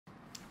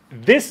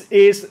This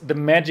is the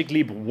Magic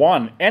Leap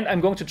 1 and I'm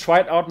going to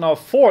try it out now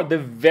for the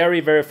very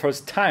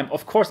first time.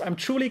 Of course, I'm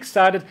truly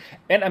excited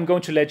and I'm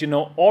going to let you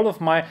know all of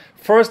my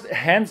first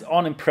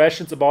hands-on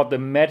impressions about the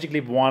Magic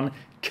Leap 1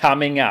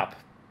 coming up.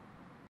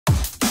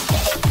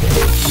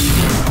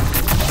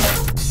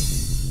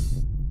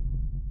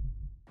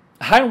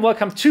 Hi and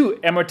welcome to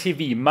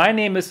MRTV. My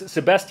name is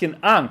Sebastian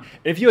Ang.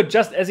 If you're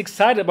just as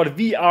excited about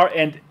VR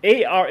and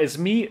AR as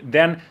me,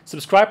 then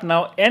subscribe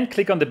now and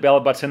click on the bell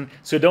button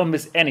so you don't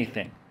miss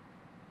anything.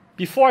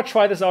 Before I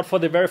try this out for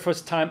the very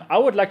first time, I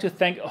would like to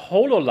thank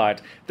HoloLight,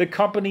 the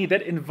company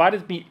that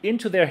invited me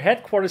into their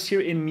headquarters here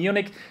in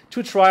Munich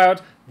to try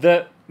out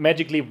the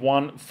Magic Leap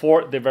 1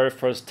 for the very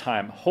first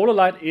time.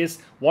 HoloLight is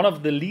one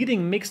of the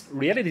leading mixed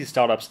reality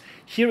startups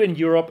here in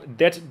Europe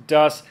that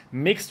does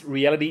mixed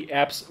reality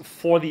apps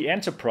for the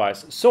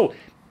enterprise. So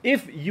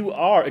if you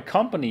are a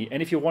company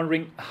and if you're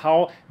wondering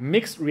how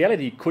mixed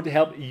reality could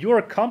help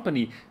your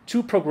company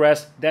to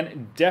progress,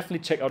 then definitely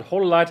check out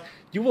HoloLight.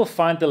 You will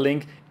find the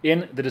link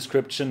in the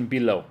description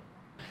below.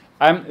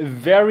 I'm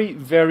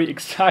very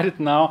excited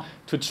now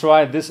to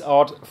try this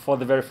out for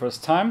the very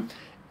first time.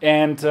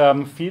 And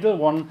Fidel,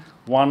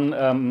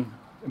 one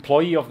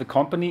employee of the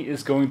company,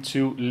 is going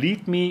to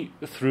lead me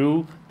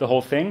through the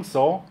whole thing.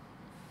 So,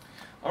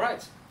 all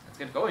right, let's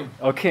get going.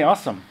 Okay,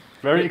 awesome.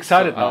 Very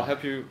excited now. I'll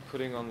help you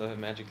putting on the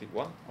Magic Leap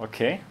 1.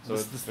 Okay. So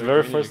this is the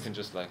very first. You can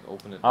just like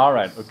open it. All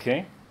right.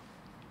 Okay.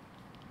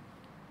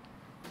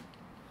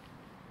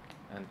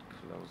 And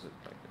close it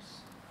like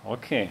this.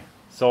 Okay.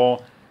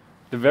 So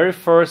the very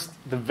first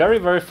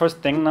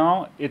thing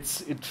now, it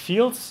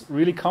feels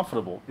really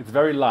comfortable. It's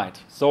very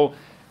light. So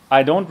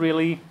I don't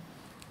really,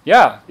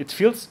 it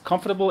feels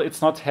comfortable.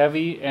 It's not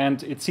heavy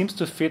and it seems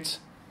to fit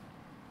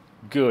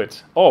good.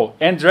 Oh,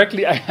 and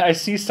directly I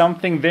see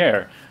something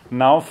there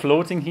now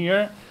floating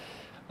here.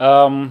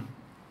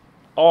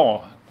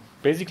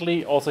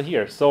 Basically also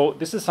here. So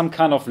this is some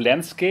kind of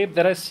landscape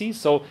that I see.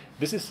 So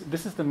this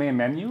is the main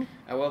menu.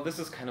 Well, this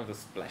is kind of the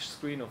splash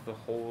screen of the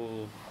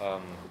whole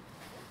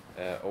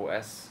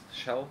OS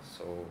shell.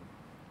 So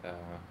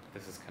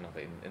this is kind of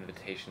an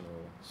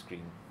invitational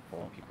screen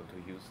for people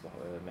to use the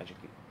Magic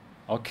Leap.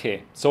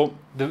 Okay, so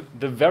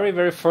the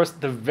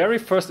very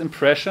first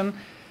impression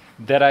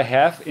that I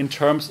have in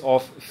terms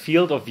of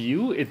field of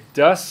view, it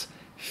does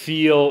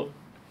feel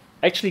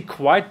actually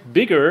quite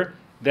bigger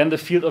than the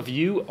field of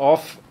view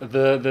of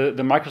the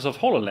Microsoft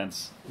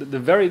HoloLens. The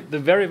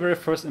very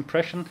first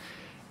impression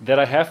that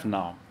I have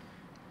now.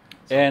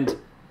 And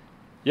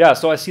yeah,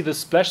 so I see the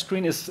splash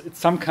screen it's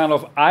some kind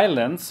of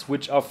islands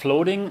which are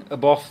floating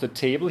above the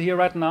table here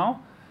right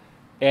now.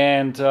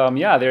 And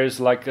there's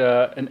like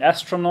an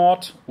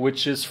astronaut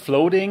which is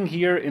floating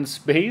here in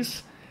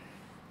space.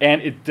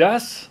 And it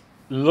does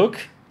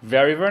look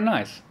very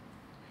nice.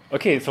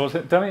 Okay, so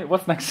tell me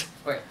what's next.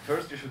 Okay,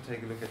 first you should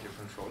take a look at your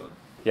controller.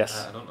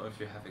 Yes. I don't know if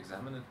you have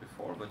examined it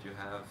before, but you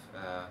have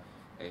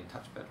a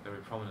touchpad very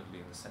prominently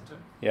in the center.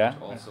 Yeah.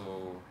 Which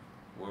also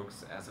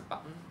works as a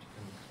button. You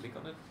can click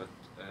on it, but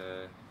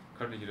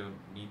currently you don't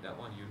need that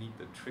one. You need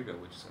the trigger,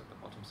 which is at the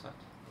bottom side.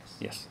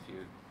 Yes. If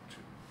you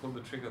pull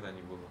the trigger, then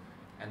you will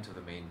enter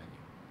the main menu.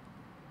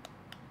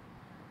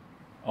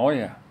 Oh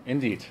yeah,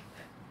 indeed.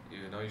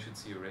 You should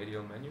see a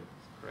radial menu,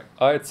 correct?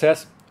 It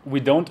says, we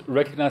don't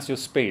recognize your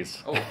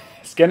space. Oh.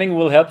 Scanning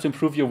will help to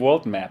improve your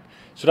world map.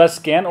 Should I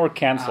scan or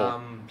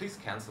cancel? Please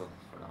cancel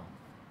for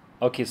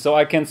now. Okay, so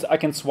I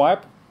can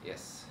swipe.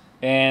 Yes.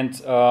 And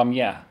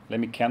let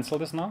me cancel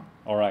this now.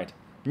 All right.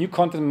 New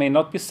content may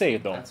not be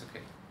saved though. That's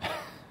okay.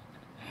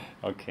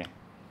 Okay.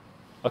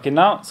 Okay.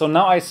 Now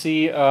I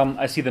see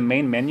the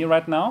main menu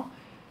right now.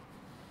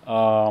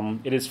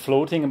 It is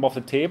floating above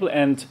the table,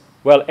 and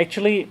well,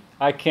 actually,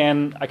 I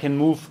can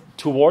move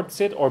towards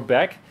it or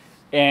back,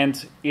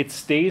 and it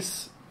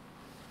stays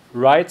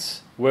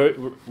right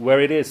where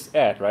it is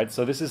at, right?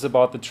 So this is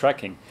about the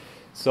tracking.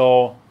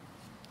 So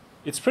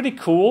it's pretty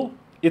cool.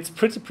 It's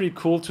pretty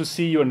cool to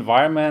see your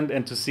environment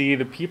and to see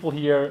the people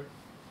here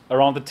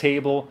around the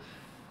table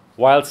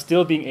while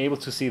still being able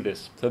to see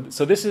this.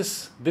 So this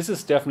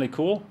is definitely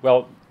cool.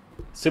 Well,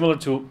 similar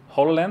to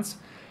HoloLens.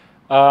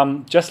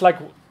 Just like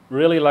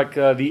really like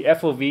the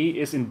FOV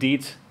is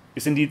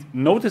indeed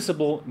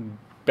noticeable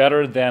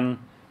better than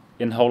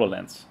in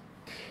HoloLens.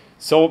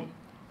 So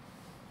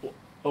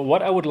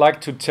what I would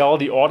like to tell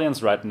the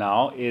audience right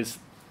now is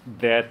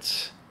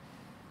that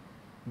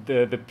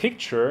the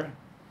picture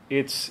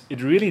it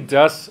really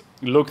does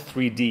look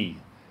 3D.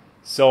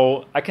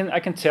 So I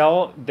can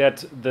tell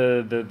that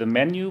the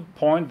menu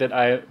point that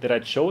I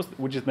chose,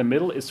 which is in the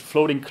middle, is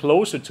floating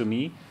closer to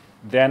me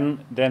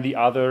than the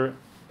other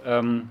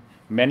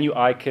menu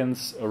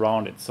icons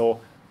around it.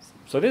 So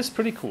this is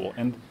pretty cool.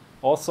 And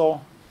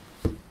also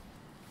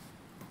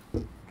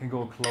can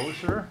go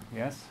closer.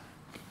 Yes.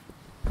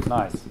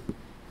 Nice.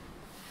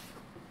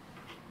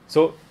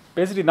 So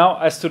basically now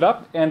I stood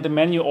up and the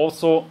menu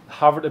also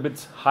hovered a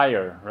bit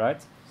higher,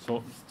 right?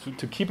 So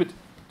to keep it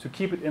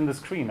in the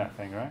screen, I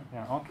think, right?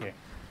 Yeah. Okay.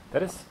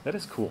 That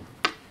is cool.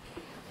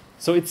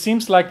 So it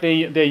seems like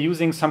they're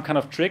using some kind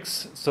of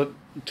tricks. So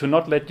to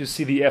not let you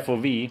see the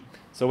FOV.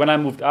 So when I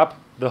moved up,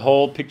 the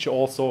whole picture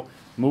also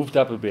moved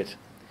up a bit.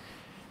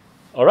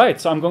 All right,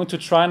 so I'm going to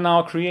try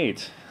now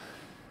create.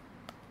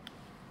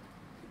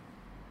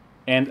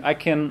 And I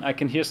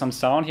can hear some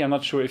sound here. I'm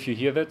not sure if you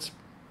hear that,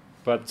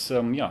 but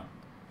yeah.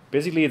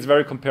 Basically, it's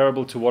very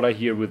comparable to what I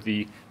hear with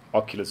the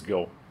Oculus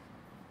Go.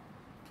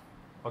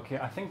 Okay,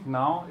 I think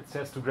now it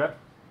says to grab,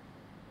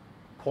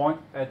 point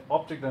at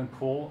object and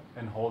pull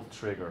and hold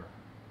trigger.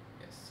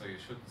 Yes, so you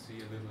should see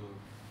a little.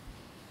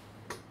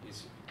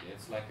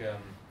 It's like a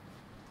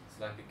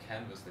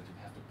canvas that you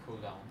have to pull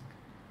down.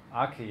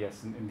 Okay,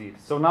 yes, indeed.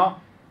 So now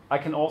I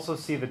can also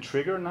see the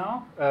trigger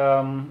now.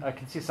 I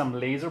can see some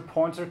laser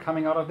pointer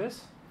coming out of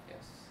this.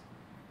 Yes.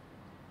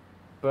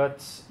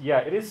 But yeah,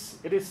 it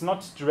is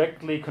not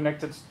directly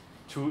connected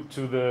to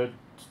the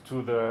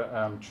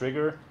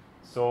trigger,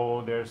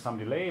 so there's some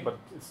delay, but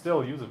it's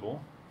still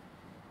usable.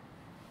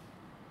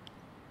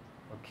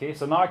 Okay,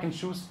 so now I can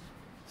choose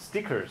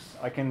stickers.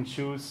 I can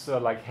choose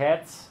like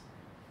hats.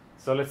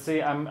 So let's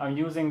say I'm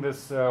using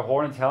this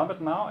Hornet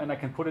helmet now, and I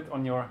can put it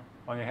on your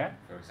head.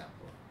 For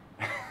example.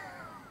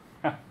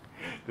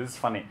 This is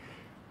funny.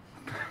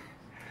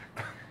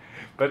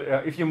 But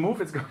if you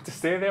move, it's going to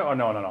stay there, or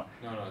no? No,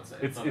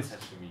 it's not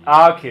attached to me.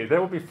 Ah, okay,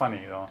 that would be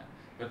funny, you know.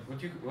 Yeah. But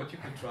what you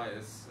could try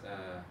is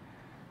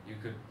you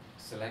could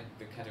select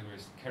the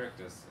categories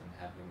characters and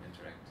have them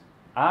interact.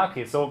 Ah,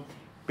 okay, so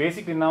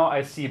basically now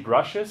I see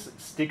brushes,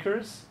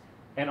 stickers,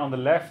 and on the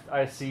left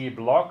I see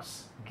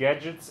blocks,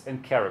 gadgets,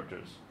 and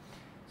characters.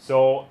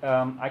 So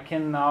I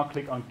can now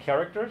click on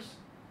characters,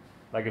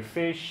 like a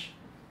fish,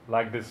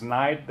 like this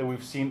knight that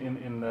we've seen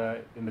in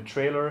the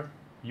trailer,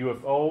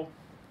 UFO,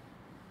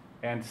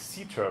 and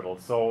sea turtle.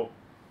 So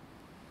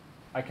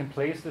I can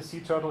place the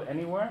sea turtle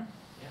anywhere,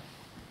 yeah.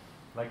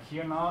 like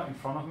here now in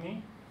front of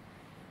me,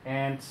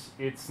 and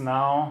it's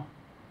now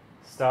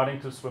starting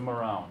to swim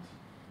around,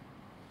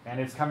 and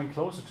it's coming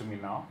closer to me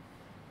now.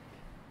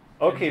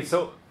 Okay,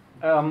 so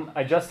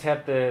I just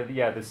had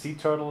the sea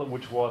turtle,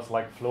 which was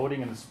like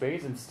floating in the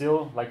space and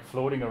still like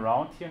floating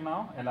around here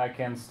now, and I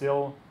can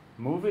still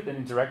move it and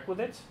interact with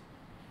it.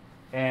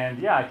 And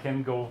yeah, I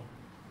can go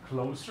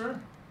closer,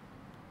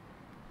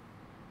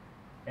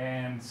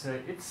 and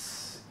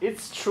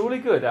it's truly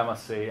good, I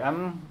must say.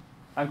 I'm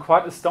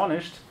quite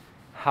astonished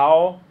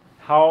how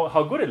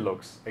good it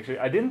looks. Actually,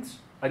 I didn't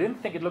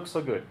think it looked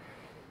so good.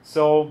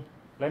 So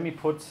let me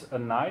put a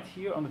knight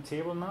here on the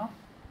table now.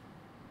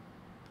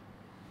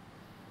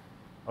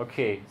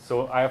 Okay,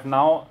 so I have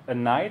now a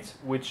knight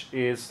which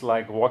is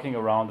like walking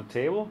around the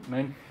table. I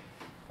mean,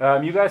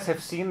 you guys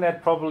have seen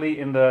that probably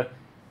in the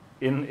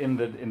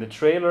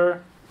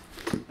trailer,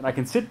 and I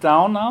can sit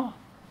down now,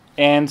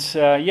 and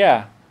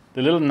yeah,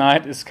 the little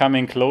knight is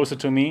coming closer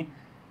to me,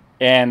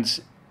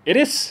 and it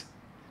is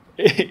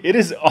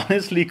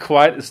honestly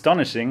quite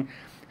astonishing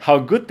how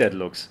good that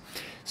looks.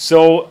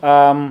 So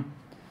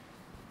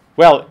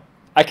well,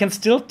 I can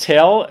still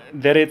tell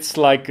that it's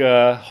like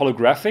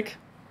holographic,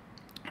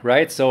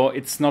 right? So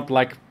it's not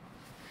like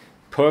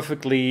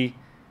perfectly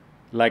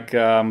like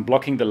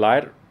blocking the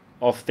light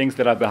of things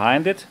that are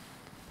behind it.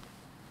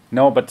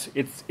 No, but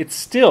it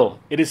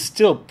is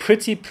still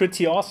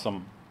pretty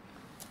awesome.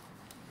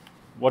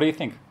 What do you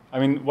think? I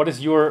mean, what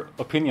is your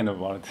opinion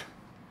about it?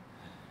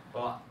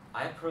 Well,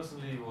 I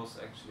personally was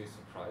actually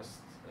surprised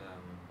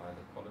by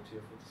the quality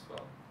of it as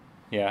well.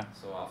 Yeah.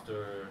 So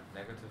after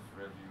negative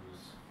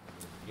reviews in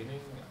the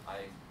beginning,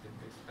 I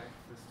didn't expect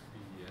this to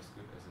be as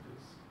good as it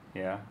is.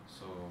 Yeah.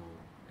 So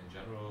in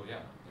general,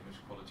 yeah, image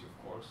quality, of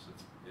course,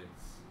 it's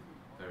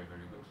very good.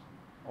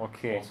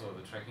 Okay. Also,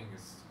 the tracking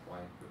is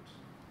quite good.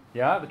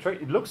 Yeah,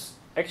 it looks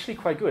actually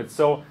quite good.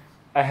 So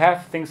I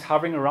have things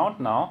hovering around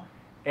now,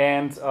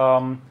 and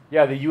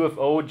yeah, the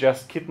UFO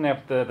just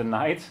kidnapped the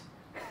knight,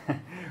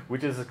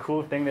 which is a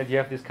cool thing that you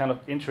have these kind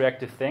of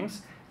interactive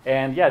things.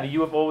 And yeah, the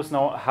UFO is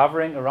now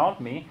hovering around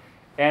me.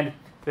 And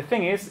the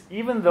thing is,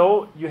 even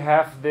though you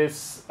have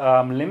this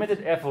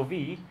limited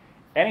FOV,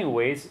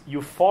 anyways,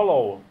 you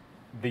follow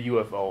the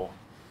UFO.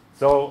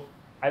 So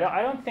I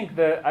don't think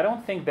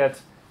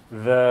that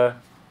the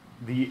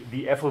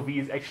FOV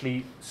is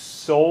actually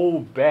so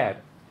bad.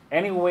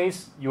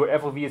 Anyways, your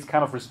FOV is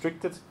kind of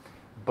restricted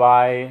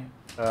by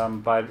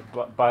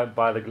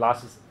the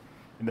glasses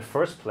in the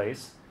first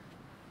place.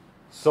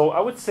 So I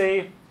would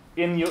say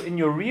in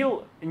your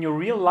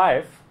real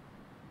life,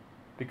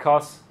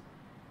 because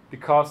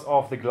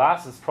of the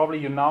glasses, probably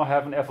you now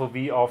have an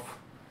FOV of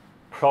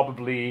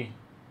probably,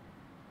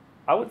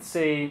 I would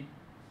say,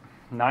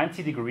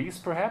 90 degrees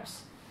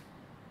perhaps.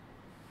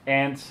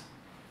 And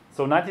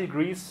so 90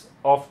 degrees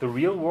of the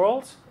real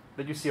world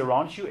that you see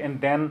around you,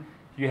 and then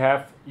you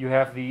have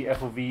the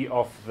FOV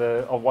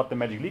of what the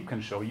Magic Leap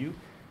can show you.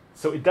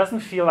 So it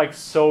doesn't feel like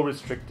so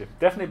restrictive.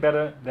 Definitely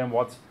better than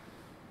what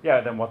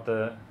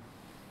the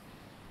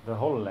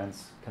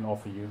HoloLens can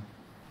offer you.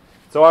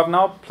 So I've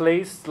now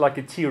placed like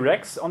a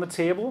T-Rex on the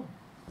table,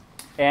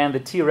 and the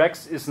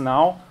T-Rex is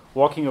now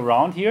walking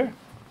around here.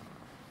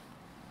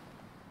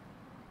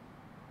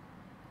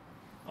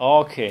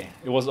 Okay,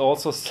 it was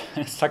also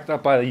sucked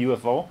up by the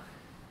UFO.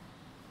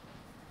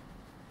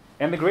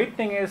 And the great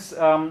thing is,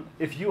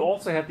 if you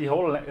also had the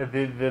whole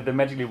the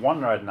Magic Leap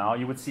 1 right now,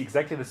 you would see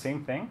exactly the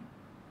same thing.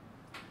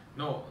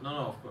 No.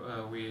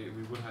 We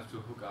would have to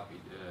hook up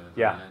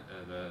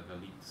the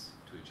leads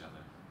to each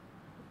other.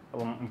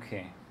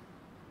 Okay,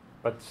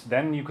 but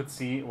then you could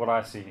see what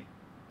I see.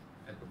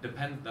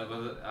 Depend on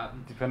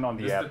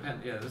the app.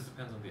 This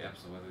depends on the app.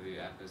 So whether the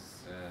app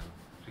is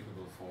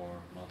applicable for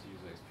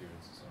multi-user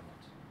experiences or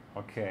not.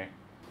 Okay.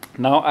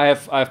 Now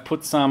I've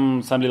put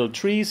some little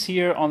trees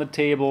here on the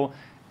table,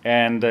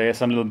 and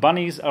some little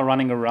bunnies are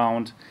running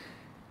around.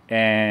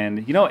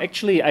 And you know,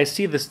 actually, I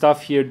see the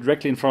stuff here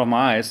directly in front of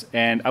my eyes,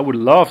 and I would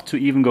love to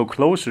even go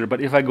closer.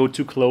 But if I go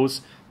too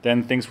close,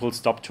 then things will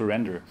stop to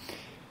render.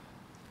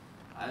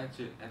 I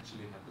actually have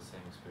the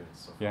same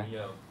experience. So for yeah. me,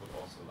 I would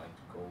also like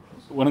to go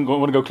closer. Want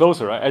to go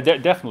closer, right?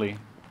 Definitely.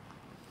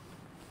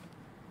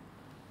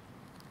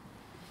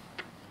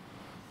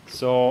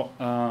 So,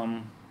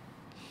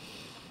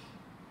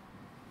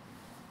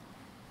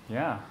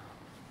 yeah,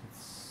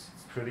 it's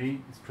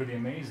pretty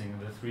amazing.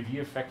 The 3D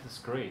effect is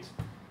great.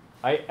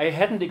 I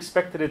hadn't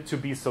expected it to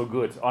be so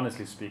good,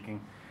 honestly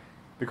speaking,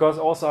 because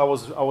also I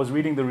was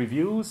reading the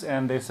reviews,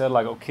 and they said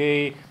like,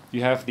 okay,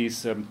 you have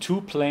these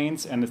 2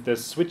 planes, and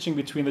there's switching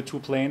between the 2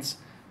 planes,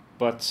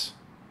 but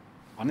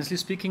honestly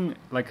speaking,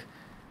 like,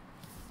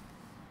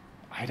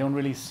 I don't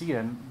really see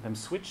them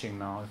switching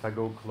now if I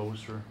go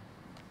closer.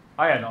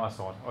 Oh yeah, no, I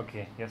saw it.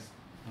 Okay, yes.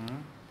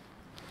 Mm-hmm.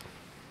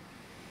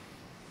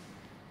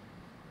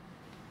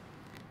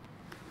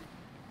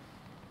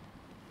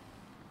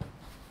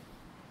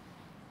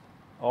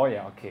 Oh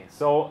yeah, okay.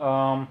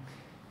 So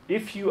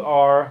if you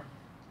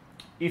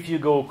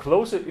go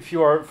closer, if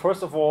you are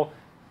first of all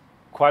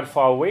quite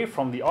far away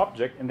from the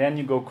object, and then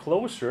you go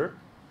closer,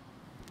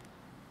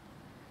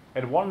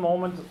 at one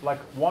moment, like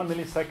 1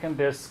 millisecond,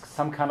 there's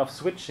some kind of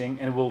switching,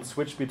 and it will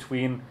switch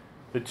between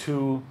the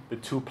two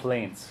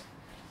planes.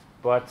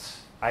 But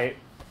I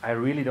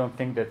really don't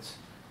think that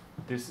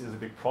this is a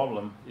big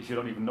problem. If you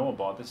don't even know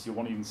about this, you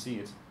won't even see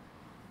it.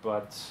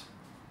 But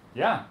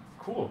yeah,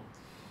 cool.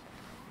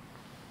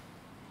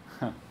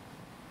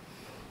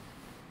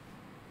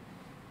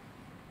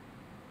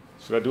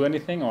 Should I do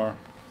anything, or? What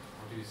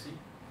do you see?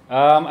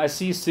 I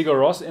see Sigur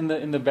Rós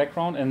in the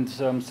background, and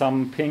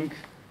some pink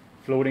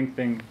floating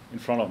thing in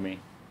front of me.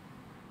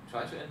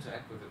 Try to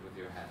interact with it with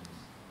your hands.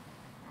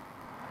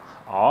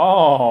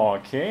 Oh,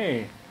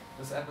 okay.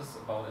 This app is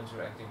about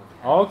interacting with the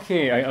hands.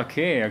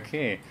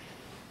 Okay.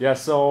 Yeah,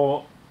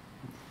 so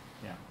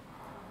yeah.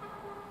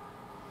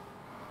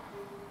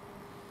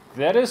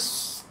 That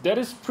is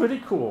pretty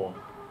cool.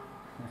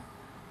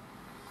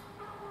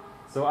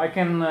 So I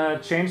can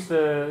change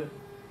the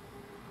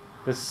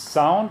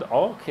sound.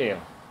 Okay,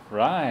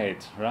 right.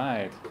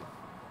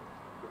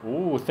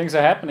 Ooh, things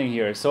are happening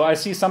here. So I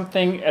see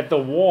something at the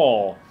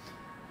wall.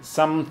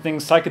 Something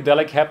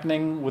psychedelic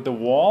happening with the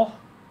wall.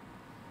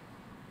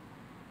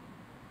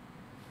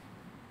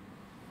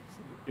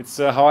 It's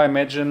how I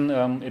imagine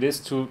it is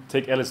to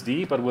take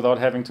LSD, but without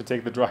having to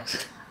take the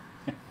drugs,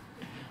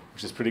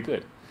 which is pretty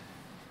good.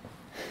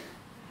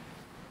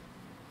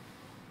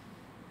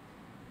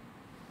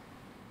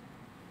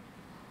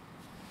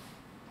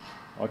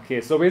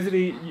 Okay, so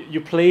basically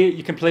you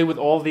can play with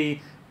all the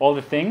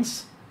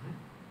things,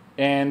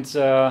 and it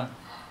has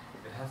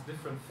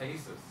different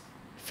phases.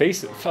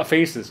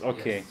 Phases.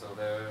 Okay. Yes, so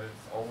there's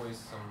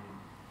always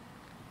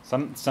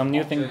some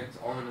new thing.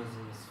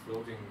 Organisms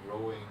floating,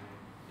 growing.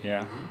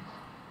 Yeah.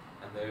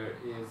 And there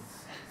is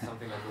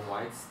something like a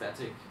white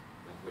static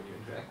that when you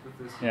interact with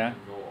this, yeah. you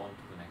can go on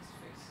to the next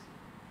phase.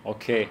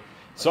 Okay.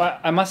 So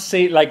I must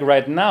say, like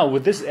right now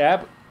with this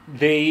app,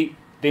 they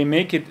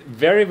make it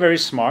very, very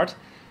smart,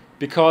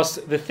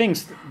 because the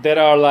things that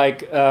are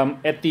like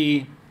at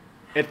the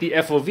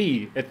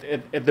FOV,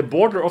 at the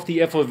border of the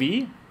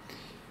FOV,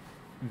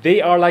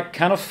 they are like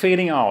kind of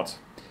fading out.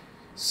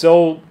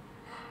 So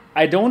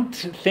I don't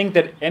think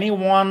that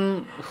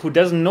anyone who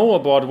doesn't know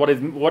about what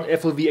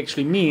FOV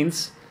actually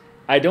means,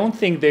 I don't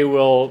think they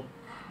will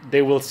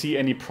see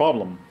any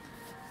problem.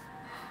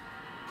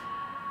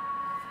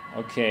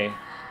 Okay.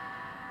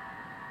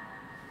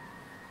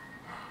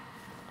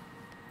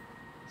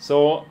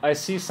 So I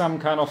see some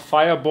kind of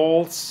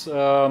fireballs,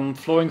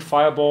 flowing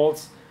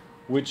fireballs,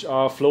 which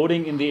are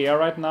floating in the air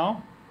right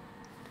now.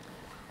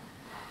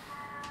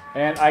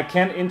 And I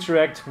can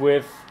interact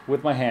with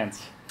my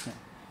hands.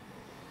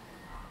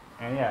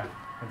 And yeah,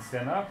 I can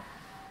stand up.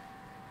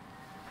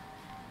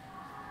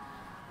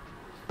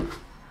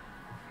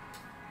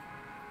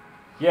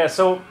 Yeah,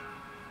 so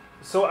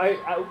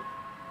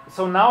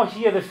now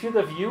here the field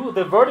of view,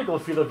 the vertical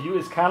field of view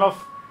is kind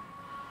of,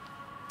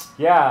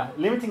 yeah,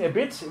 limiting a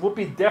bit. It would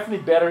be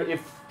definitely better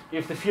if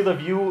the field of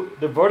view,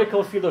 the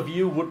vertical field of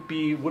view would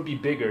be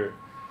bigger,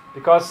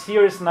 because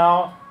here is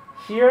the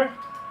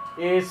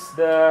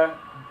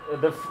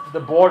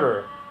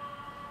border.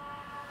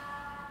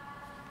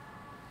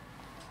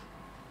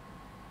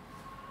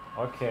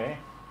 Okay.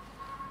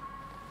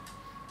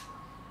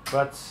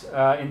 But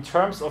in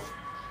terms of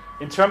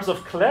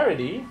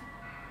clarity,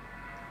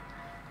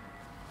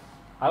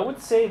 I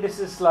would say this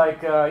is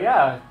like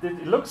yeah,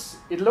 it looks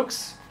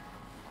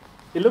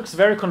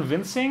very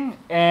convincing,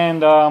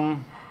 and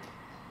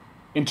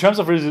in terms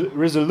of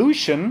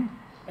resolution,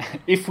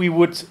 if we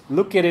would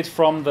look at it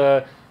from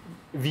the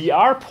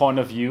VR point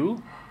of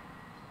view,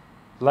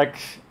 like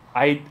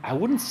I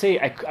wouldn't say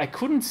I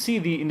couldn't see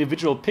the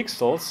individual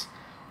pixels,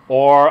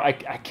 or I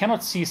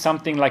cannot see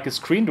something like a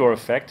screen door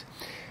effect,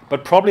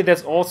 but probably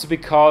that's also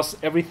because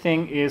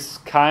everything is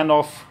kind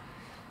of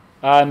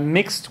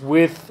mixed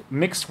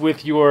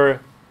with your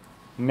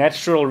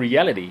natural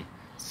reality.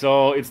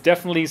 So it's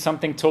definitely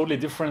something totally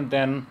different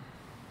than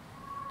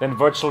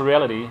virtual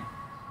reality.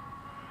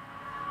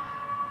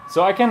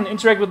 So I can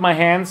interact with my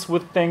hands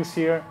with things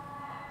here.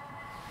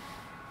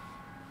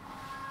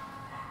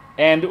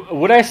 And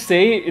would I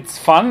say it's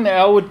fun?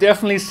 I would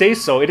definitely say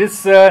so. It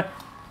is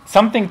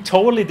something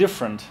totally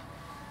different.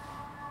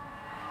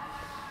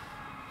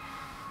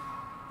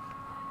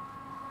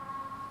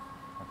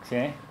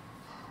 Okay.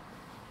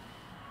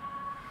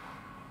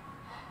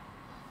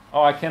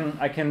 Oh, I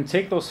can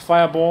take those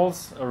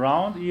fireballs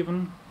around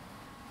even.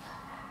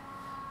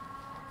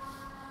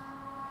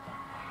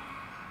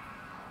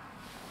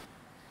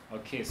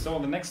 Okay, so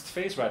the next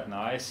phase right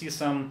now, I see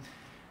some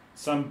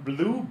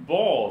blue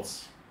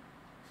balls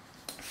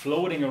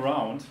floating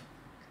around.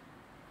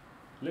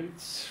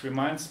 It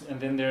reminds, and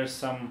then there's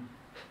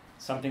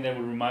something that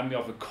would remind me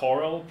of a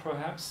coral,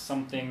 perhaps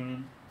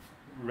something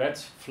red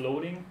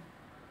floating.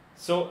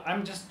 So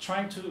I'm just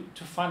trying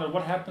to find out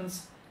what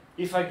happens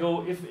if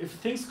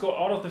things go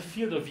out of the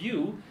field of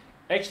view.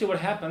 Actually, what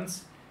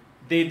happens?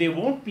 They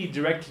won't be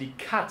directly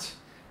cut.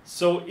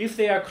 So if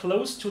they are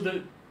close to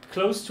the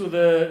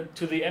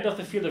end of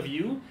the field of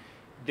view,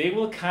 they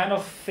will kind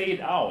of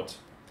fade out.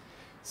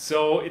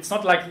 So it's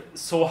not like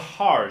so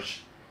harsh.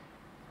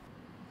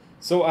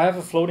 So I have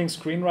a floating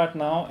screen right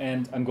now,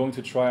 and I'm going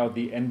to try out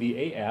the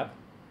NBA app.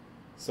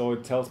 So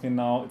it tells me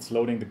now it's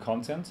loading the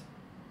content.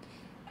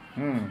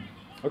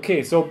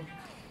 Okay, so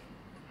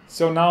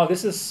now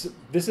this is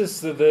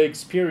the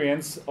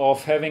experience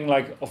of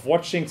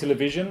watching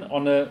television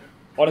on a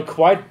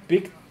quite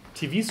big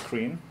TV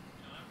screen.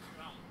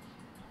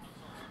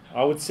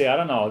 I would say, I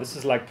don't know, this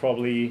is like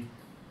probably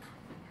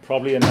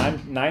a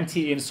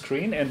 90-inch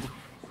screen, and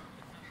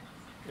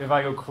if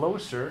I go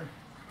closer,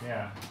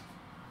 yeah.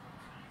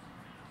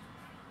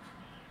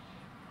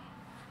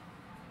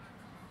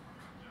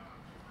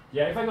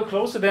 Yeah, if I go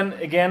closer, then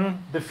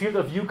again the field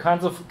of view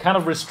kind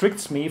of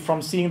restricts me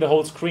from seeing the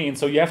whole screen.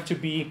 So you have to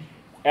be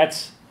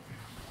at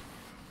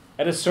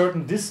a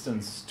certain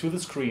distance to the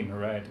screen,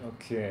 right?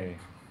 Okay.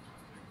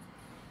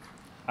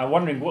 I'm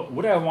wondering,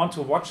 would I want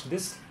to watch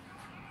this?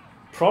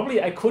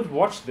 Probably I could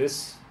watch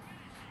this.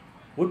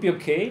 Would be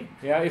okay.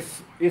 Yeah,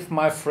 if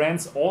my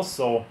friends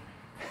also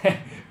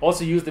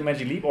use the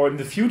Magic Leap, or in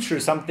the future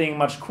something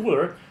much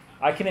cooler,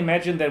 I can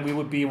imagine that we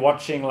would be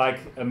watching like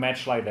a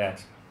match like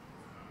that.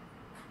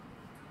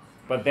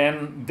 But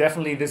then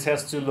definitely this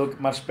has to look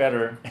much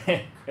better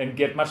and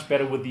get much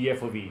better with the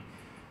FOV.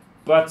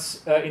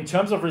 But in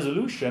terms of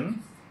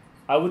resolution,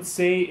 I would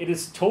say it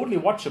is totally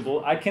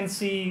watchable. I can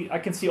see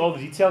all the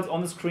details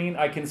on the screen.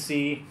 I can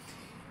see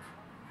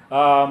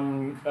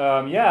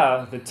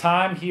the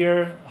time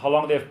here, how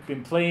long they've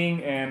been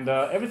playing, and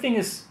everything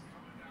is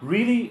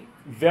really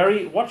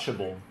very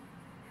watchable.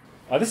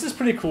 This is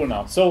pretty cool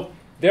now. So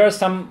there are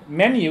some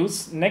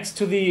menus next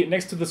to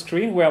the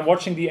screen where I'm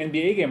watching the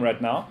NBA game right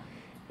now.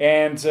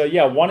 And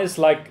one is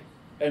like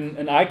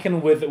an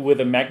icon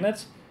with a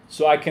magnet,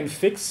 so I can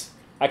fix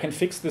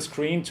the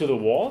screen to the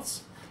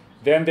walls.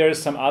 Then there's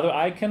some other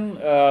icon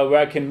where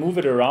I can move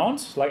it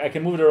around. Like I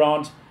can move it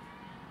around,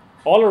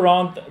 all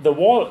around the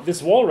wall,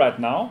 this wall right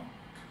now.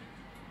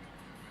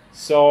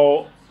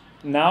 So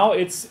now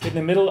it's in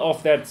the middle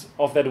of that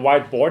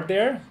white board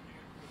there.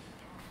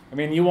 I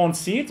mean, you won't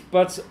see it,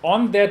 but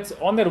on that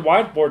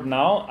whiteboard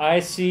now, I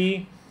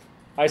see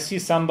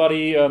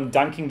somebody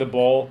dunking the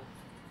ball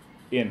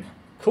in.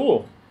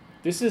 Cool.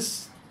 This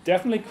is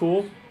definitely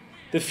cool.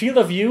 The field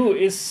of view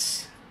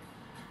is,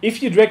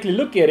 if you directly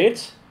look at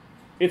it,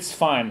 it's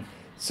fine.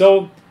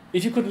 So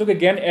if you could look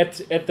again at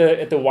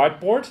the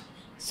whiteboard.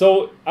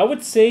 So I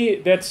would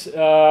say that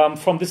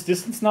from this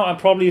distance now, I'm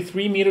probably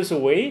 3 meters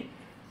away.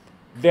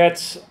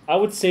 That I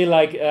would say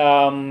like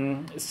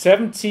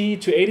 70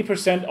 to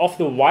 80% of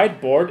the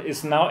whiteboard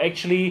is now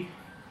actually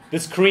the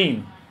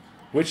screen,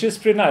 which is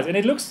pretty nice. And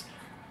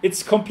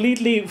it's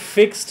completely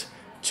fixed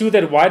to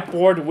that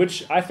whiteboard,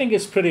 which I think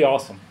is pretty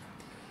awesome.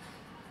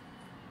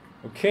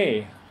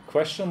 Okay,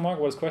 question mark,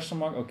 what is question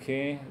mark?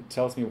 Okay, it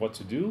tells me what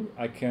to do.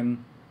 I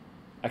can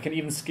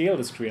even scale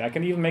the screen. I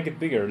can even make it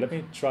bigger. Let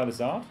me try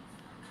this out.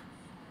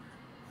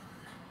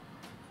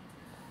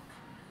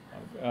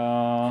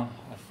 I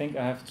think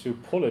I have to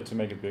pull it to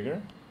make it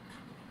bigger.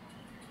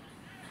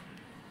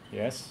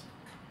 Yes,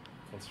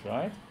 that's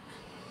right.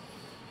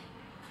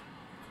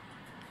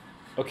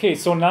 Okay,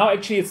 so now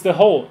actually it's the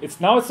whole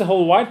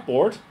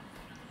whiteboard.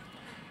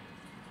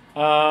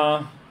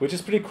 Which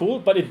is pretty cool,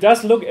 but it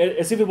does look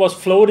as if it was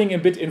floating a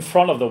bit in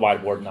front of the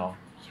whiteboard now.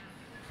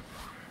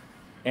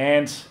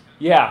 And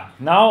yeah,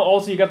 now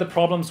also you got the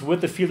problems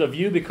with the field of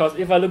view, because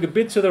if I look a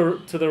bit to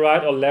the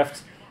right or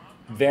left,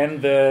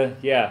 then the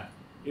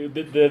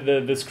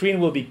screen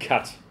will be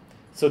cut.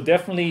 So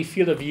definitely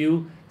field of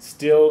view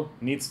still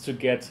needs to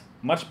get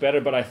much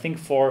better, but I think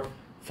for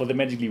the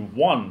Magic Leap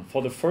 1,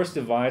 for the first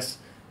device,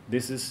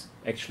 this is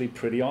actually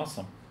pretty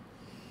awesome.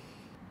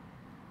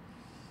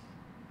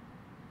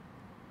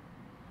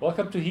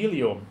 Welcome to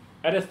Helio.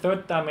 Add a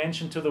third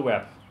dimension to the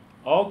web.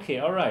 Okay,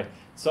 all right.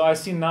 So I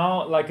see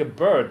now like a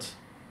bird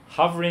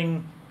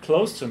hovering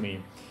close to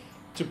me.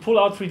 To pull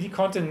out 3D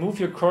content, move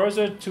your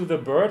cursor to the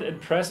bird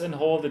and press and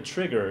hold the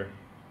trigger.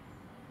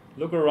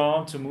 Look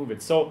around to move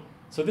it. So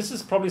this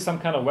is probably some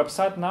kind of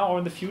website now or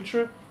in the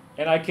future.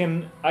 And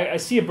I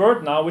see a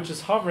bird now which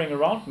is hovering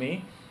around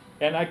me,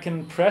 and I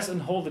can press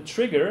and hold the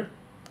trigger.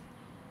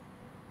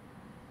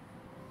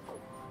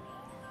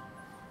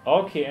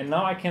 Okay, and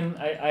now I can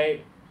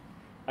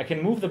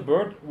move the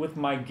bird with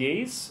my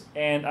gaze,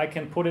 and I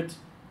can put it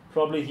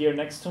probably here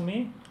next to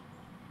me.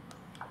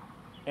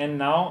 And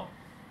now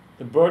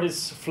the bird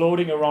is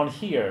floating around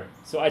here.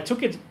 So I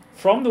took it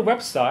from the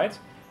website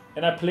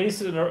and I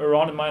placed it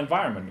around in my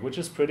environment, which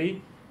is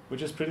pretty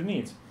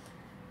neat.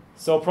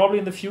 So probably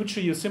in the future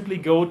you simply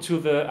go to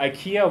the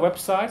IKEA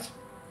website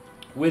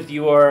with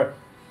your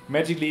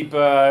Magic Leap 2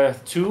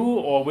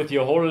 or with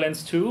your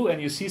HoloLens 2,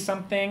 and you see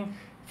something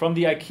from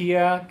the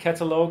IKEA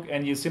catalog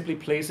and you simply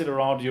place it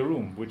around your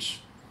room,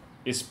 which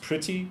is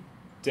pretty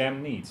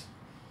damn neat.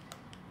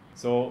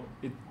 So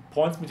it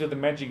points me to the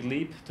Magic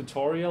Leap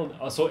tutorial.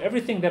 So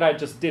everything that I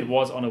just did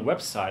was on a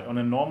website, on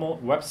a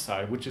normal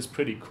website, which is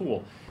pretty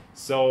cool.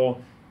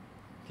 So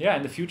yeah,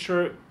 in the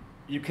future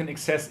you can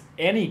access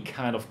any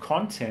kind of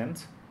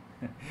content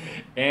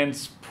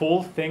and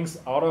pull things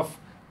out of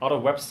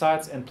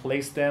websites and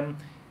place them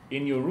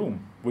in your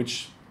room,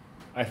 which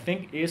I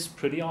think is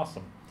pretty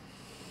awesome.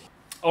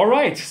 All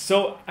right,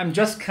 so I'm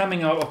just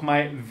coming out of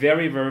my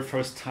very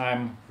first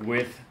time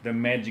with the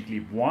Magic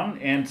Leap 1,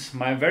 and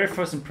my very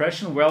first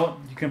impression, well,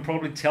 you can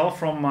probably tell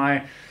from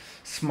my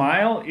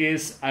smile,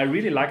 is I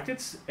really liked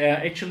it.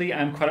 Actually,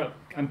 I'm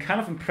kind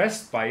of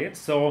impressed by it.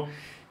 So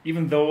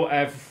even though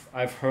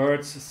I've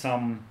heard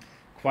some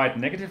quite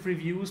negative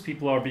reviews,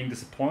 people are being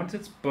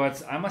disappointed,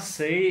 but I must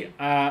say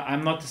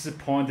I'm not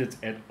disappointed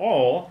at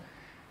all,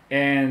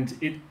 and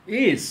it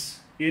is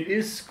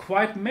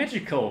quite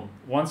magical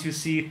once you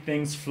see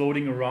things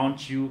floating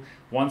around you,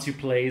 once you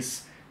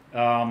place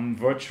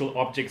virtual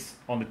objects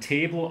on the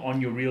table, on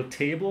your real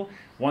table,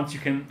 once you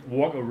can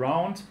walk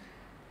around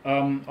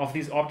of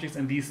these objects,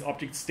 and these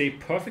objects stay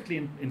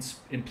perfectly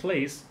in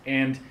place,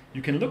 and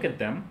you can look at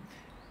them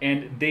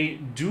and they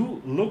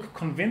do look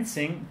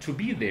convincing to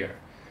be there.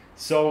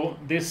 So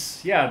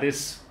this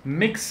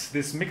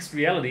mixed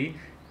reality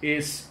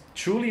is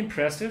truly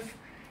impressive.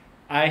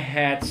 I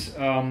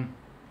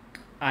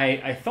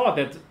thought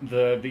that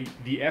the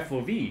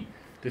FOV,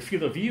 the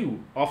field of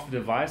view of the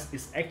device,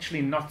 is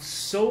actually not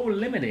so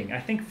limiting.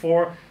 I think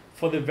for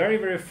the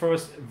very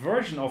first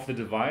version of the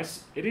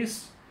device, it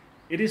is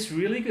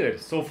really good.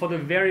 So for the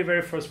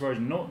very first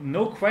version,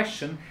 no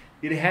question,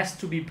 it has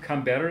to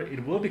become better.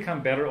 It will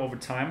become better over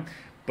time.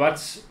 But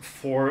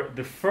for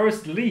the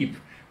first leap,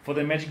 for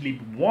the Magic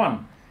Leap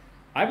 1,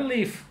 I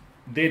believe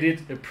they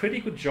did a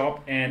pretty good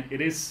job, and it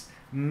is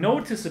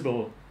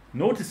noticeably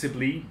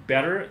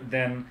better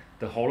than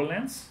the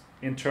HoloLens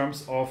in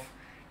terms of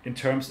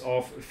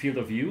field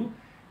of view.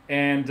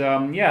 And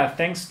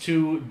thanks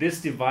to this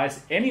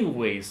device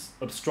anyways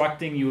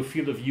obstructing your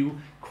field of view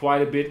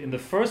quite a bit in the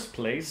first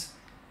place,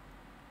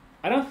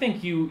 I don't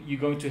think you're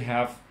going to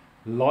have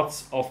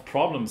lots of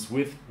problems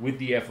with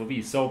the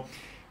FOV. So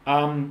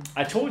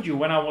I told you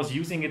when I was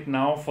using it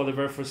now for the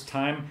very first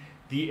time,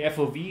 the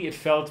FOV, it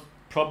felt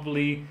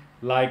probably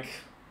like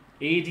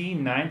 80,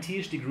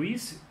 90-ish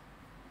degrees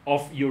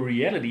of your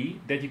reality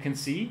that you can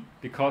see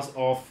because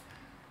of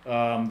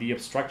the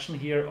obstruction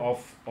here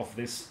of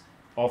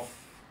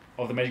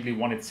the Magic Leap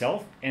 1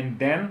 itself, and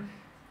then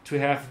to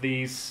have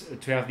the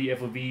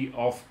FOV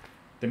of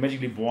the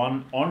Magic Leap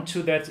 1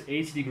 onto that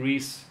 80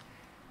 degrees,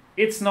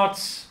 it's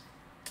not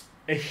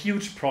a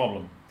huge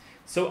problem.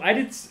 So I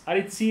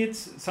did see it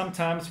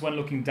sometimes when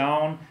looking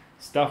down,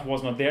 stuff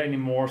was not there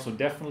anymore, so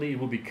definitely it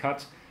will be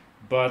cut,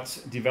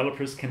 but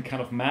developers can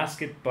kind of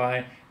mask it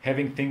by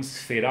having things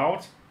fade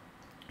out.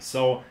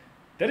 So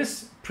that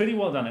is pretty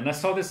well done, and I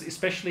saw this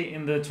especially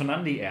in the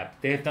Tonandi app.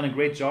 They have done a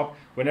great job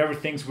whenever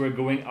things were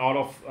going out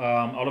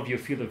of your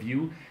field of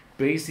view.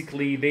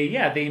 Basically,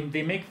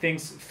 they make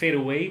things fade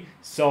away,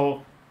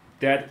 so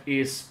that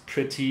is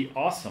pretty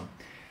awesome.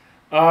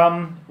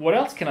 What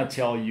else can I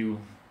tell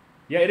you?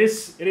 Yeah, it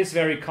is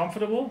very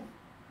comfortable.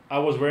 I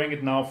was wearing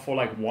it now for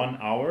like 1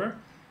 hour,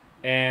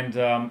 and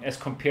as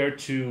compared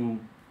to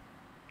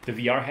the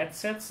VR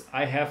headsets,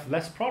 I have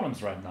less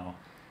problems right now.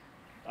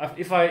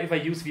 If I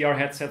use VR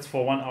headsets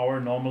for 1 hour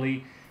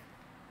normally,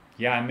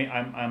 yeah,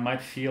 I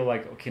might feel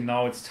like, okay,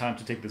 now it's time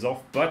to take this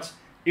off. But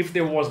if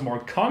there was more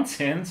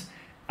content,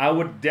 I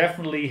would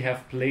definitely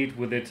have played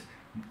with it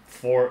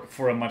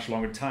for a much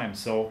longer time.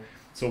 So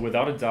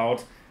without a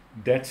doubt,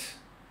 that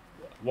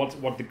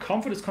what the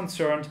comfort is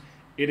concerned,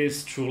 it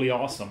is truly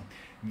awesome.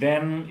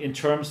 Then in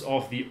terms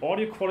of the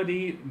audio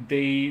quality,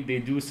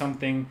 they do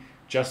something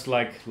just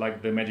like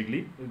the Magic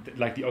Leap,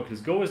 like the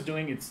Oculus Go is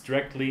doing. It's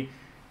directly,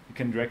 you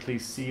can directly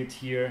see it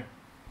here.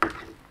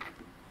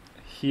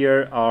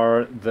 Here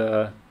are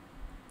the,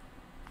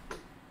 you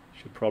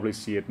should probably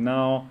see it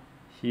now.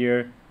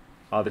 Here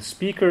are the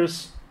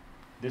speakers.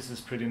 This is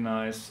pretty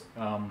nice.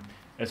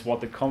 As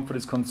what the comfort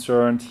is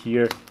concerned,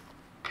 here,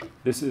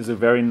 this is a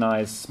very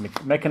nice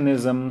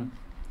mechanism.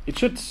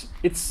 It's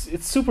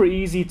super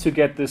easy to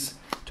get this,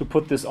 to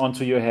put this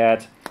onto your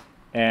head,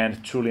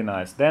 and truly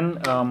nice.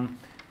 Then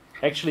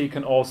actually you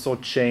can also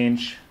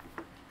change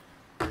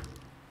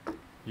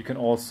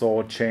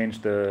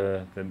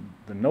the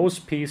nose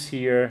piece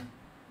here,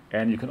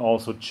 and you can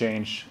also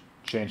change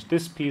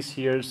this piece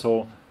here.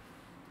 So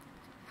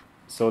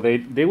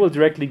they will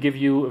directly give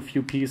you a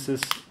few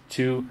pieces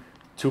to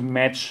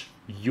match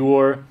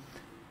your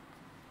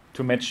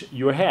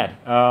head.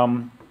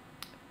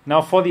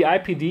 Now for the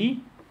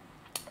IPD,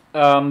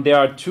 there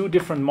are two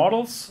different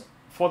models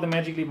for the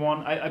Magic Leap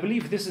one. I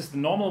believe this is the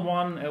normal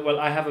one. Well,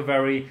 I have a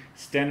very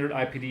standard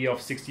IPD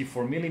of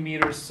 64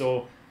 millimeters,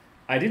 so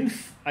I didn't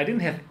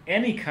have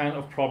any kind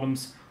of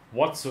problems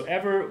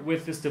whatsoever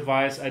with this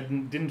device. I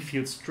didn't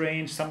feel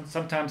strange.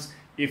 Sometimes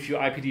if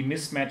your IPD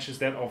mismatches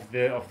that of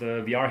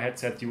the VR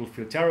headset, you will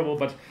feel terrible.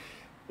 But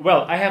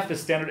well, I have the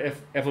standard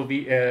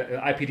FLV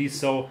IPD,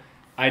 so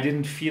I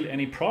didn't feel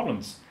any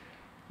problems.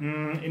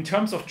 In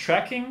terms of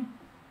tracking,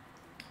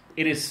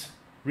 it is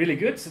really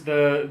good.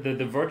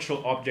 The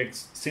virtual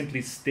objects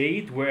simply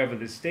stayed wherever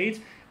they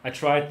stayed. I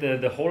tried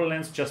the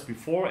HoloLens just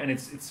before, and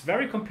it's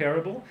very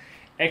comparable.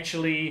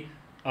 Actually,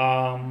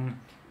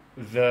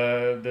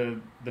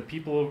 the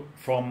people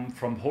from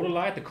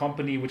HoloLight, the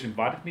company which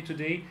invited me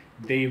today,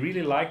 they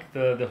really like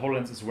the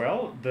HoloLens as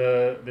well,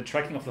 the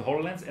tracking of the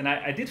HoloLens, and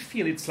I did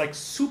feel it's like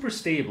super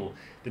stable,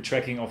 the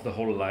tracking of the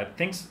HoloLight.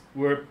 Things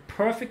were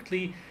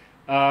perfectly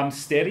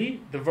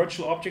steady, the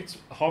virtual objects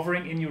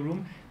hovering in your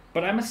room.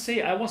 But I must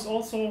say, I was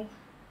also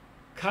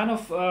kind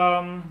of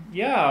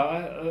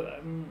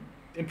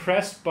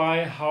impressed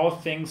by how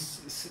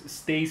things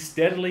stay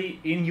steadily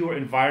in your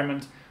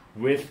environment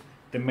with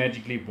the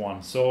Magic Leap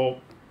 1. So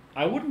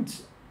I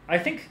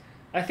think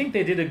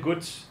they did a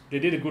good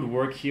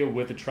work here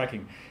with the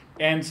tracking.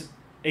 And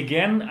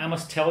again, I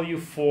must tell you,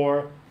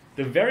 for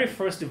the very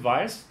first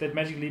device that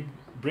Magic Leap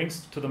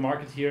brings to the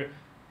market here,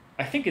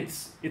 I think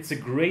it's a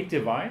great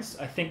device.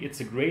 I think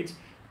it's a great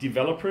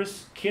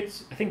developers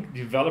kit. I think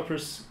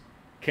developers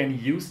can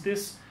use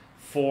this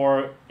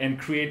and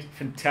create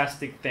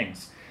fantastic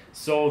things.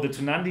 So the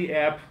Tonandi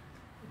app,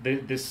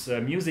 this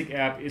music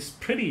app, is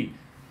pretty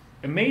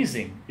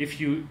amazing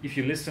if you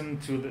listen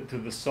to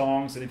the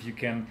songs, and if you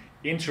can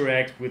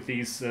interact with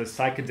these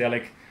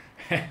psychedelic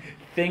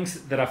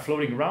things that are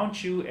floating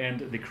around you,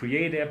 and the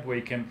Create app where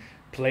you can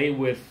play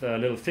with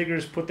little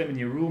figures, put them in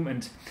your room,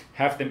 and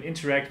have them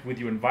interact with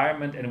your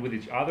environment and with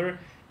each other.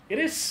 It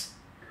is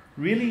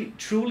really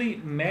truly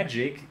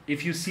magic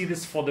if you see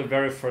this for the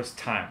very first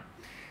time.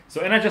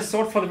 So, and I just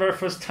saw it for the very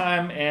first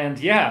time, and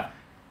yeah,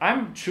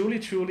 I'm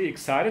truly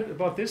excited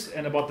about this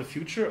and about the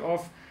future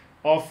of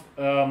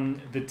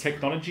the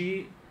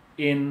technology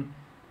in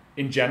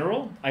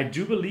general. I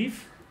do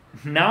believe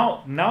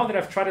now that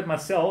I've tried it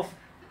myself,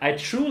 I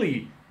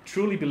truly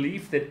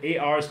believe that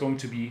AR is going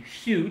to be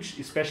huge,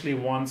 especially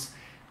once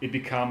it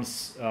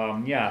becomes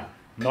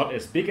not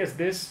as big as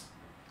this.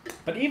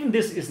 But even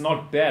this is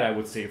not bad, I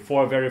would say,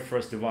 for a very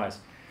first device.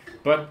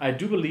 But I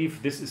do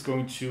believe this is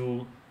going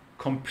to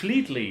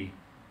completely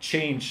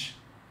change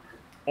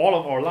all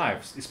of our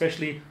lives,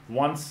 especially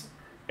once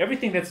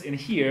everything that's in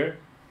here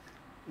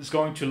is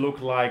going to look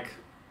like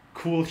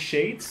cool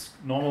shades,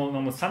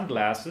 normal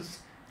sunglasses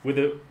with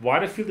a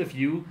wider field of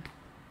view.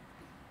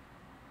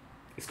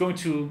 It's going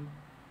to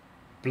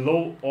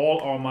blow all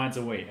our minds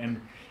away.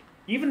 And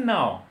even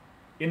now,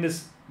 in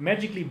this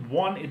Magic Leap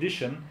 1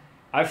 edition,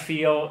 I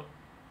feel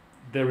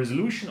the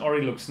resolution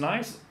already looks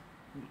nice.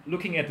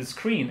 Looking at the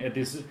screen, at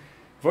this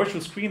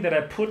virtual screen that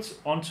I put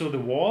onto the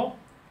wall,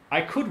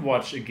 I could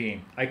watch a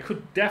game. I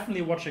could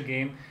definitely watch a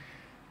game.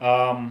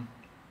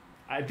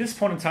 At this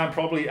point in time,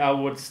 probably I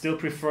would still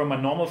prefer my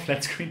normal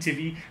flat screen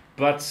TV,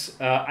 but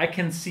I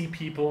can see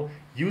people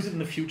use it in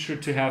the future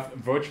to have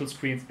virtual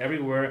screens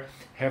everywhere,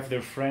 have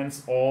their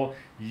friends all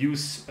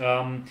use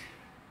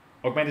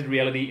augmented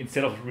reality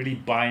instead of really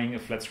buying a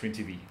flat screen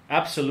TV.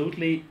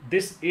 Absolutely,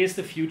 this is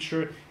the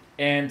future,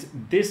 and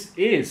this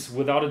is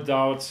without a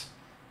doubt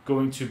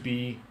going to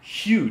be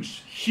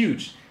huge.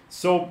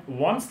 So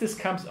once this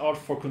comes out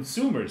for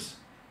consumers,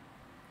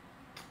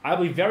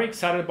 I'll be very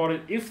excited about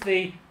it. If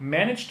they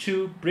manage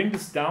to bring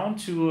this down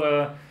to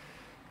a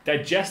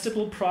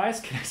digestible price,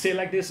 can I say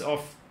like this,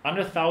 of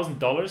under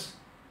 $1,000,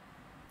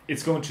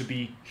 it's going to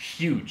be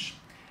huge.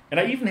 And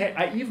I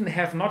even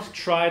haven't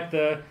tried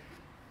the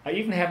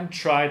like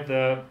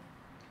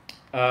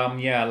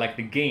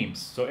the games.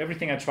 So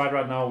everything I tried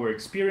right now were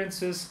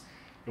experiences.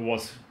 It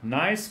was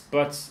nice,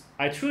 but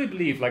I truly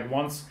believe, like,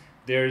 once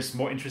there's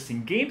more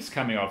interesting games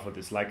coming out for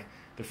this, like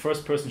the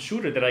first-person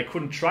shooter that I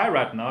couldn't try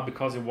right now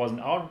because it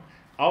wasn't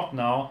out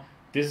now,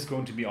 this is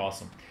going to be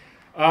awesome.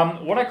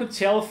 What I could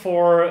tell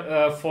for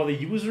the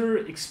user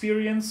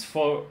experience,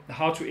 for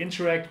how to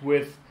interact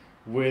with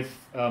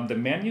the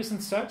menus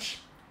and such,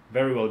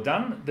 very well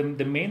done.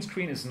 The main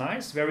screen is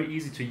nice, very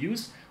easy to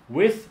use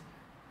with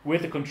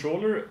the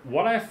controller.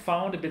 What I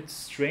found a bit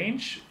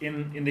strange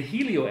in the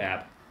Helio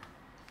app,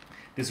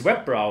 this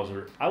web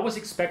browser, I was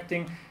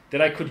expecting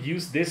that I could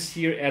use this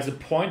here as a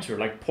pointer,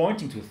 like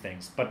pointing to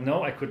things, but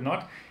no, I could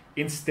not.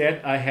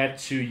 Instead, I had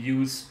to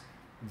use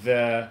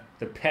the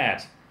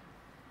pad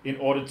in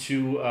order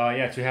to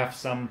have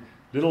some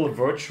little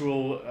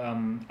virtual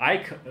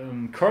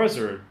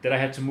cursor that I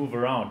had to move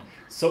around.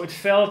 So it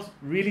felt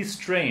really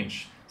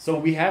strange. So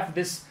we have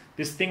this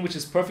thing which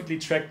is perfectly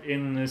tracked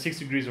in 6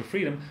 degrees of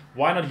freedom.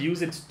 Why not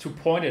use it to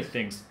point at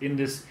things in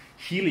this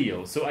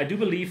Helio? So I do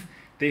believe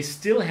they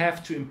still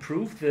have to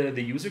improve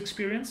the user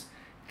experience.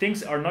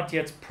 Things are not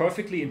yet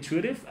perfectly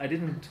intuitive. I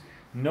didn't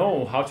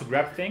know how to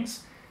grab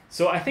things.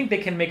 So I think they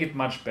can make it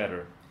much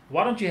better.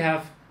 Why don't you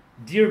have,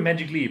 dear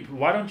Magic Leap,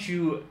 why don't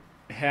you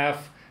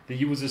have the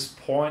users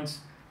point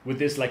with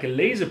this like a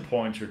laser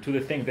pointer to the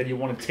thing that you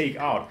want to take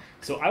out?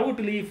 So I would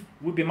believe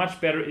it would be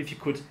much better if you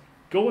could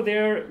go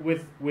there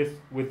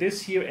with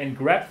this here and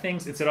grab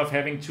things instead of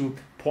having to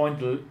point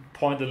the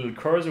little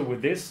cursor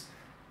with this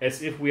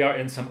as if we are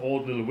in some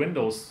old little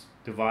Windows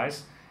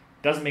device.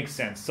 Doesn't make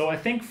sense. So I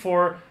think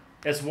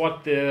as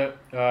what the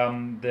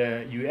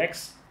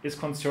UX is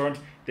concerned,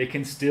 they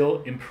can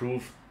still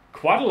improve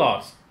quite a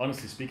lot,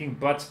 honestly speaking,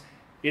 but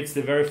it's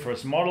the very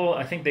first model.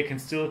 I think they can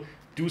still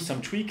do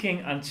some tweaking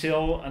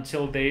until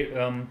they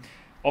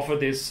offer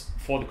this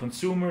for the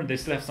consumer. They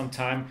still have some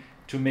time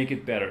to make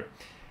it better.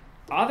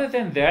 Other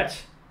than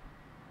that,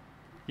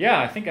 yeah,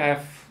 I think I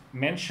have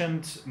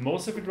mentioned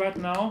most of it right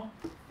now.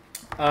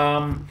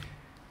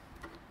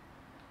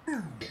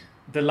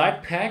 The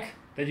light pack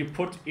that you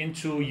put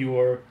into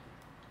your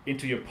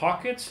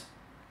pocket,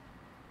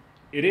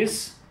 it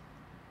is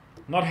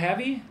not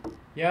heavy.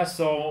 Yeah,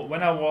 so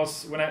when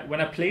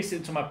I placed it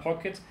into my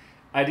pocket,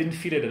 I didn't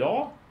feel it at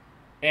all.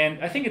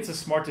 And I think it's a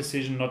smart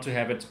decision not to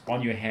have it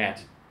on your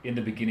head in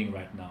the beginning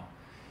right now.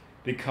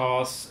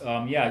 Because,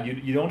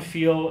 you don't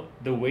feel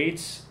the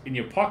weight in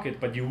your pocket,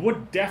 but you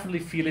would definitely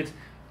feel it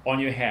on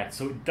your head.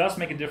 So it does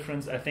make a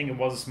difference. I think it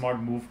was a smart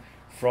move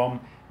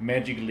from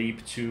Magic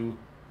Leap to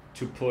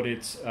put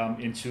it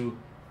into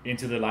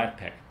the light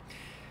pack.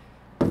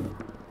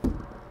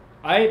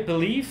 I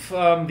believe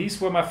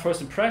these were my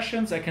first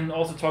impressions. I can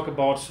also talk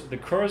about the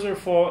cursor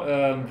for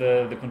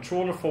the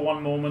controller for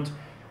one moment.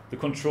 The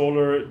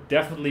controller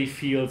definitely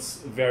feels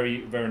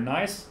very, very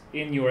nice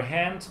in your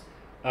hand.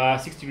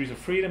 6 degrees of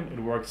freedom, it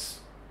works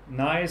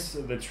nice.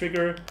 The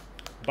trigger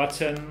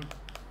button,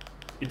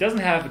 it doesn't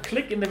have a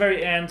click in the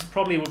very end.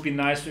 Probably would be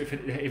nicer if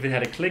it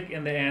had a click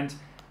in the end.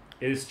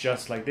 It is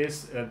just like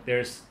this.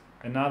 There's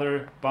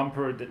another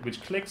bumper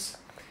which clicks.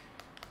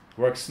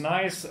 Works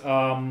nice.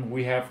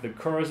 We have the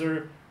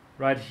cursor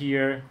right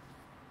here.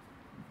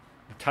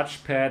 The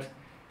touchpad.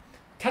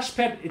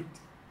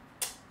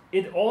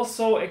 It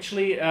also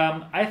actually,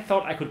 I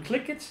thought I could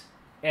click it,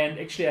 and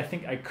actually I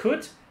think I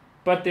could,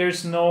 but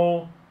there's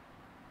no,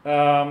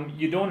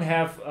 you don't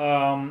have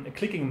a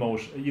clicking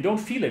motion. You don't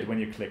feel it when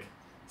you click.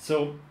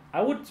 So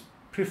I would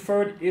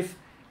prefer it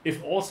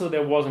if also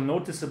there was a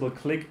noticeable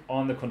click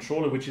on the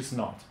controller, which is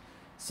not.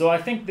 So I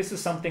think this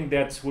is something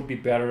that would be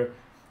better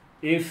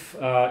if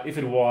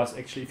it was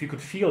actually, if you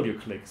could feel your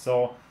click.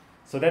 So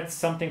that's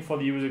something for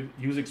the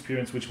user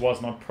experience which was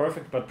not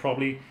perfect, but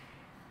probably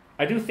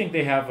I do think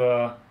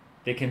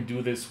they can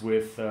do this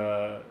with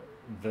the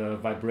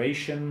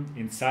vibration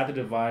inside the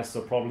device.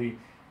 So probably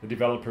the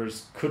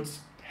developers could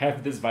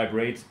have this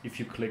vibrate if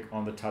you click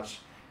on the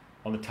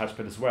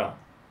touchpad as well.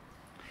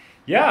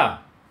 Yeah,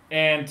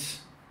 and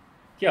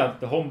yeah,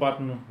 the home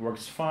button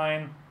works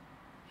fine.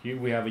 Here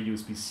we have a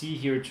USB-C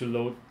here to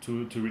load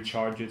to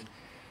recharge it.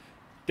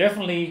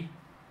 Definitely,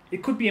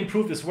 it could be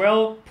improved as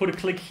well. Put a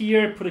click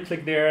here, put a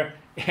click there,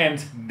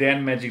 and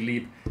then Magic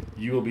Leap,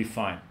 you will be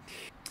fine.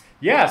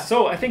 Yeah,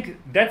 so I think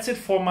that's it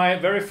for my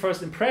very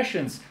first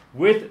impressions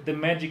with the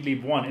Magic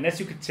Leap 1. And as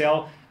you could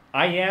tell,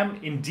 I am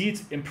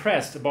indeed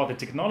impressed about the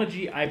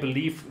technology. I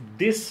believe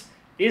this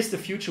is the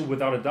future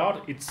without a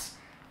doubt. It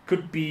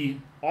could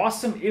be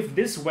awesome if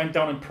this went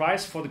down in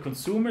price for the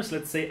consumers,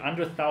 let's say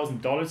under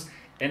 $1,000.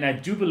 And I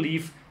do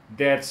believe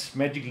that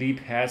Magic Leap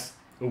has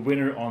a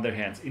winner on their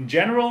hands. In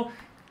general,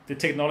 the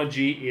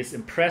technology is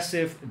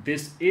impressive.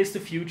 This is the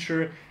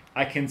future.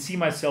 I can see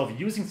myself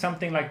using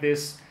something like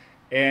this.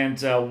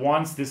 And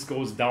once this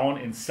goes down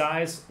in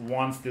size,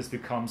 once this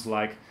becomes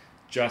like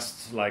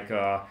just like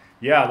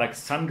like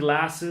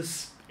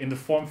sunglasses in the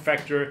form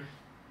factor,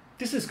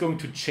 this is going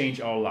to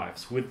change our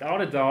lives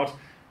without a doubt.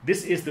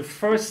 This is the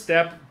first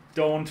step.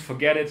 Don't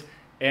forget it.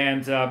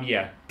 And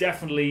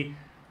definitely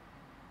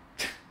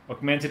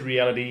augmented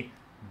reality.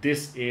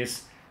 This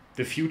is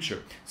the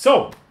future.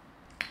 So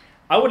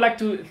I would like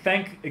to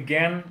thank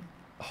again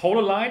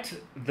HoloLight,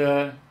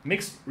 the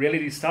mixed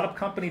reality startup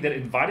company that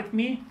invited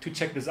me to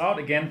check this out.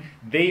 Again,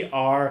 they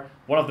are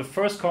one of the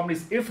first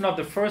companies, if not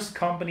the first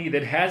company,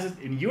 that has it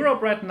in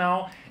Europe right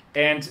now,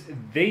 and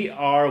they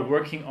are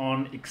working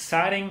on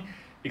exciting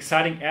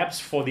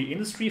apps for the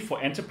industry, for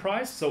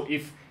enterprise. So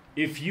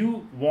if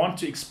you want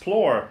to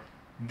explore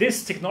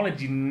this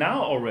technology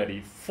now already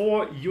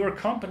for your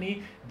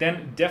company,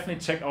 then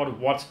definitely check out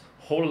what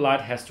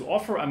HoloLight has to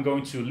offer. I'm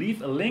going to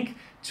leave a link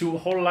to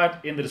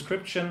HoloLight in the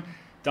description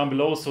down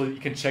below so that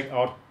you can check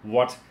out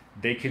what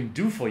they can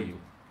do for you.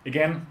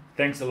 Again,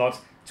 thanks a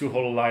lot to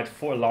HoloLight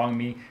for allowing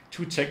me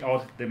to check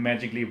out the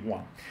Magic Leap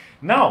 1.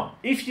 Now,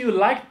 if you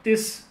liked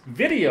this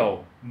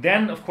video,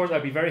 then of course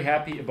I'd be very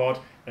happy about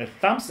a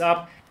thumbs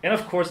up. And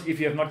of course, if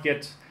you have not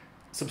yet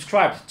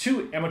subscribed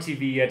to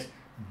MRTV yet,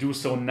 do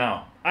so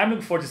now. I'm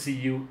looking forward to see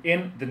you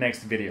in the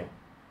next video.